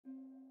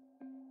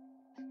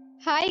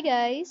Hi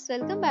guys,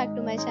 welcome back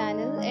to my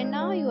channel and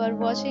now you are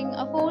watching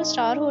a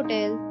 4-star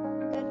hotel.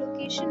 The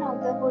location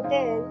of the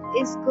hotel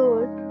is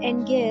good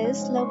and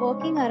guests love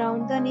walking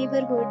around the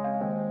neighborhood.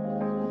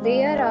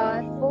 There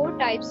are 4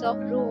 types of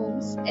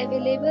rooms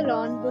available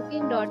on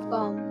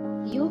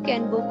booking.com. You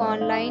can book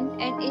online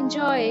and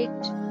enjoy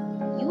it.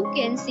 You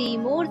can see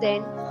more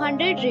than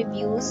 100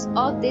 reviews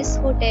of this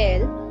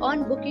hotel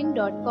on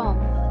booking.com.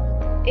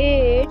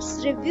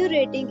 Its review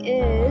rating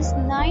is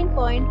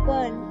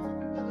 9.1,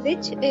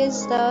 which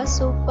is the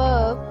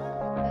superb.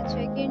 The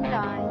check-in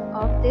time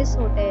of this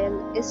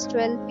hotel is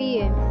 12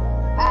 p.m.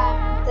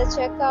 and the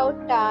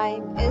checkout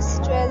time is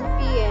 12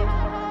 p.m.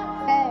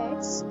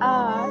 Pets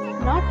are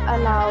not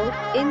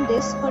allowed in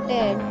this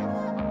hotel.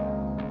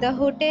 The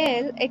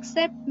hotel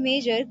accepts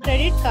major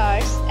credit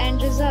cards and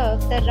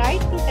reserves the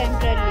right to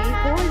temporarily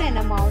hold an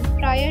amount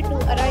prior to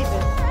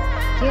arrival.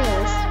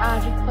 Guests are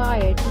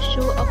required to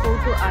show a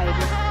photo ID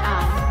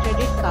and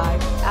credit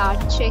card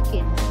at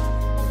check-in.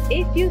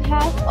 If you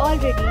have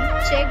already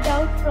checked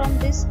out from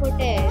this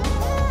hotel,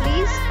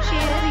 please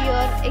share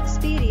your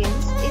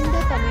experience in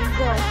the comment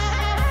box.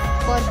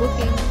 For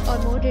booking or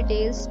more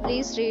details,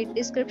 please read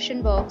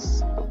description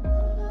box.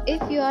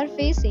 If you are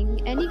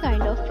facing any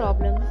kind of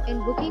problem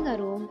in booking a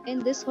room in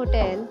this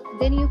hotel,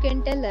 then you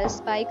can tell us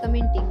by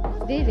commenting.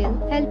 We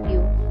will help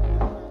you.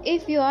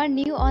 If you are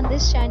new on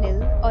this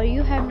channel or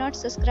you have not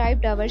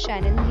subscribed our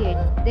channel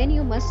yet, then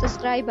you must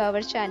subscribe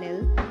our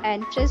channel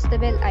and press the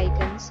bell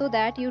icon so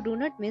that you do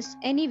not miss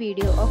any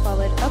video of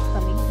our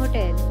upcoming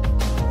hotel.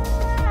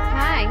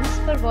 Thanks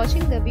for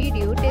watching the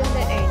video till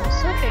the end.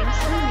 So friends,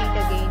 we'll meet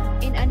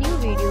again in a new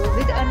video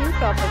with a new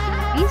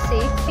property. Be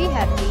safe, be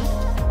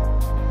happy.